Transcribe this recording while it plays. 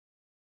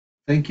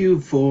Thank you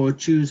for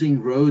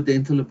choosing Rowe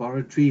Dental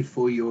Laboratory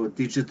for your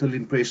digital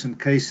impression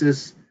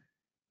cases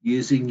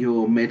using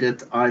your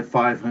Medit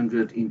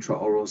i500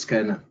 intraoral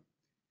scanner.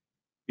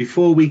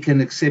 Before we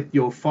can accept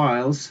your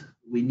files,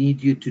 we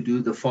need you to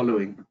do the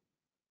following.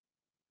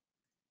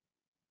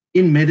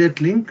 In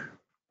Meditlink,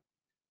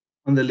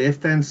 on the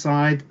left-hand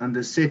side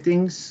under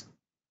Settings,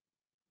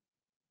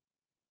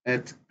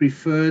 at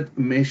Preferred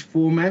Mesh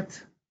Format,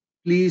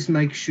 please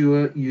make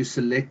sure you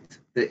select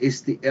the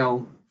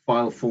STL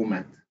file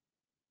format.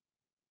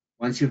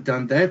 Once you've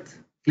done that,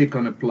 click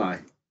on Apply.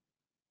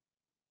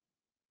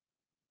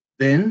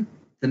 Then,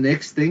 the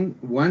next thing,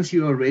 once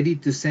you are ready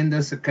to send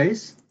us a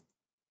case,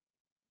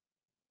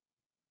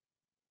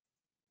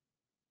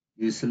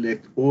 you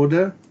select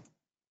Order,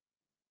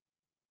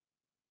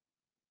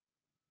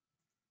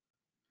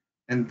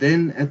 and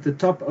then at the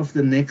top of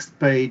the next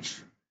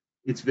page,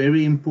 it's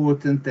very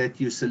important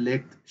that you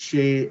select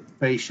Share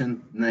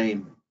Patient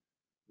Name.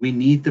 We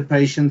need the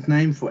patient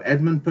name for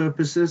admin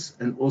purposes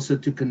and also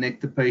to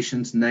connect the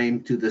patient's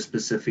name to the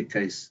specific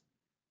case.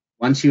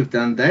 Once you've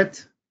done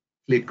that,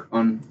 click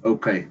on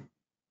OK.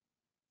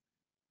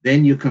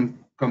 Then you can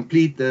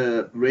complete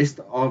the rest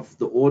of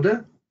the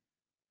order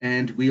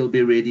and we'll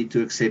be ready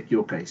to accept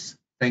your case.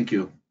 Thank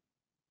you.